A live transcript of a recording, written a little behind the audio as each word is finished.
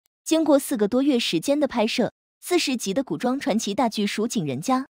经过4个多月时间的拍摄，40集的古装传奇大剧《蜀锦人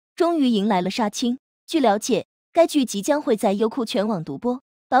家》终于迎来了杀青。据了解，该剧即将会在优酷全网独播，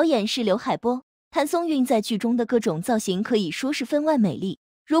导演是刘海波。谭松韵在剧中的各种造型可以说是分外美丽。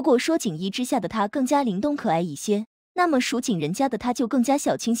如果说锦衣之下的她更加灵动可爱一些，那么蜀锦人家的她就更加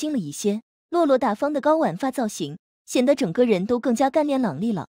小清新了一些。落落大方的高挽发造型，显得整个人都更加干练朗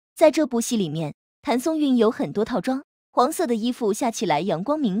丽了。在这部戏里面，谭松韵有很多套装，黄色的衣服下起来阳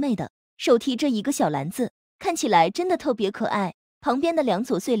光明媚的，手提着一个小篮子，看起来真的特别可爱。旁边的2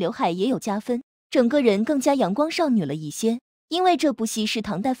撮碎刘海也有加分，整个人更加阳光少女了一些。因为这部戏是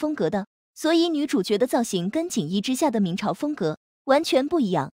唐代风格的，所以女主角的造型跟锦衣之下的明朝风格完全不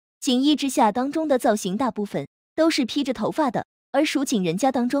一样。锦衣之下当中的造型大部分都是披着头发的，而蜀锦人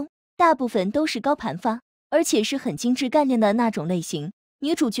家当中大部分都是高盘发，而且是很精致干练的那种类型。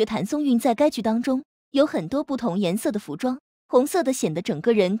女主角谭松韵在该剧当中有很多不同颜色的服装，红色的显得整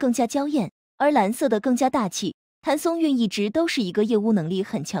个人更加娇艳，而蓝色的更加大气。谭松韵一直都是一个业务能力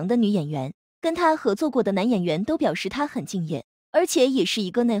很强的女演员，跟她合作过的男演员都表示她很敬业，而且也是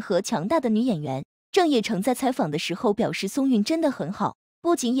一个内核强大的女演员。郑业成在采访的时候表示，松韵真的很好，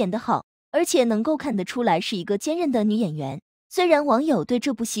不仅演得好，而且能够看得出来是一个坚韧的女演员。虽然网友对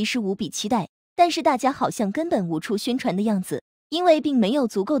这部戏是无比期待，但是大家好像根本无处宣传的样子，因为并没有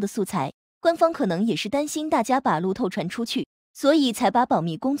足够的素材。官方可能也是担心大家把路透传出去，所以才把保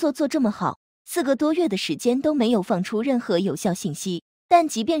密工作做这么好，4个多月的时间都没有放出任何有效信息。但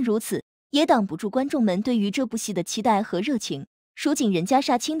即便如此，也挡不住观众们对于这部戏的期待和热情。蜀锦人家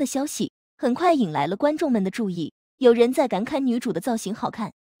杀青的消息很快引来了观众们的注意，有人在感慨女主的造型好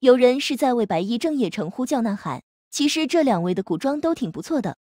看，有人是在为白衣郑业成呼叫呐喊。其实这2位的古装都挺不错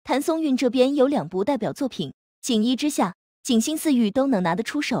的，谭松韵这边有2部代表作品，锦衣之下、锦心似玉都能拿得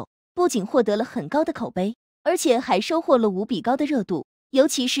出手，不仅获得了很高的口碑，而且还收获了无比高的热度。尤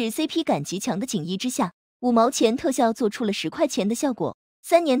其是 CP 感极强的锦衣之下，5毛钱特效做出了10块钱的效果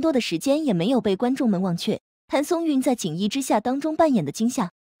，3年多的时间也没有被观众们忘却。谭松韵在锦衣之下当中扮演的惊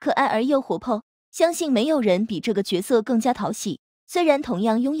夏，可爱而又活泼，相信没有人比这个角色更加讨喜。虽然同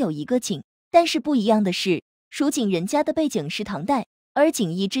样拥有一个锦，但是不一样的是，蜀锦人家的背景是唐代，而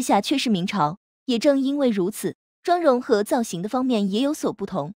锦衣之下却是明朝。也正因为如此，妆容和造型的方面也有所不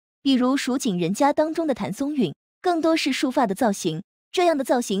同。比如蜀锦人家当中的谭松韵更多是束发的造型，这样的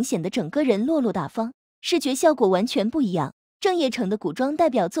造型显得整个人落落大方，视觉效果完全不一样。郑业成的古装代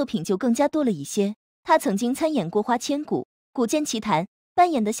表作品就更加多了一些，他曾经参演过《花千骨》《古剑奇谭》，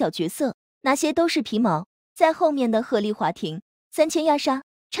扮演的小角色那些都是皮毛。在后面的《鹤唳华亭》《3000鸦杀》《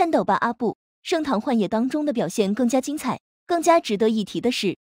颤抖吧阿布》《盛唐幻夜》当中的表现更加精彩。更加值得一提的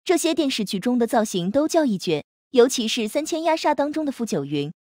是，这些电视剧中的造型都叫一绝，尤其是《3000鸦杀》当中的傅九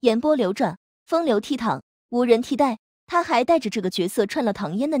云，眼波流转，风流倜傥，无人替代。他还带着这个角色串了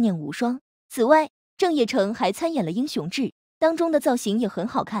唐嫣的念无双。此外，郑业成还参演了《英雄志》，当中的造型也很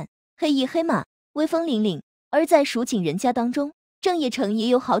好看，黑衣黑马，威风凛凛。而在蜀锦人家当中，郑业成也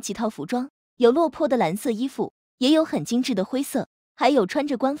有好几套服装，有落魄的蓝色衣服，也有很精致的灰色，还有穿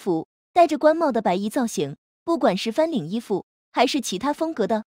着官服、戴着官帽的白衣造型。不管是翻领衣服还是其他风格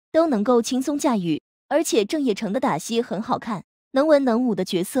的，都能够轻松驾驭。而且郑业成的打戏很好看，能文能武的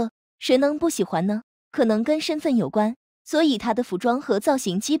角色，谁能不喜欢呢？可能跟身份有关，所以他的服装和造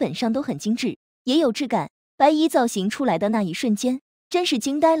型基本上都很精致，也有质感。白衣造型出来的那一瞬间，真是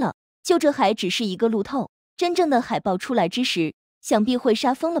惊呆了。就这还只是一个路透，真正的海报出来之时，想必会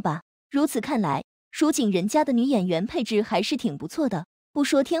杀疯了吧。如此看来，蜀锦人家的女演员配置还是挺不错的，不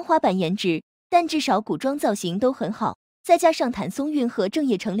说天花板颜值，但至少古装造型都很好。再加上谭松韵和郑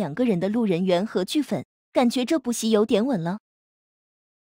业成2个人的路人缘和剧粉，感觉这部戏有点稳了。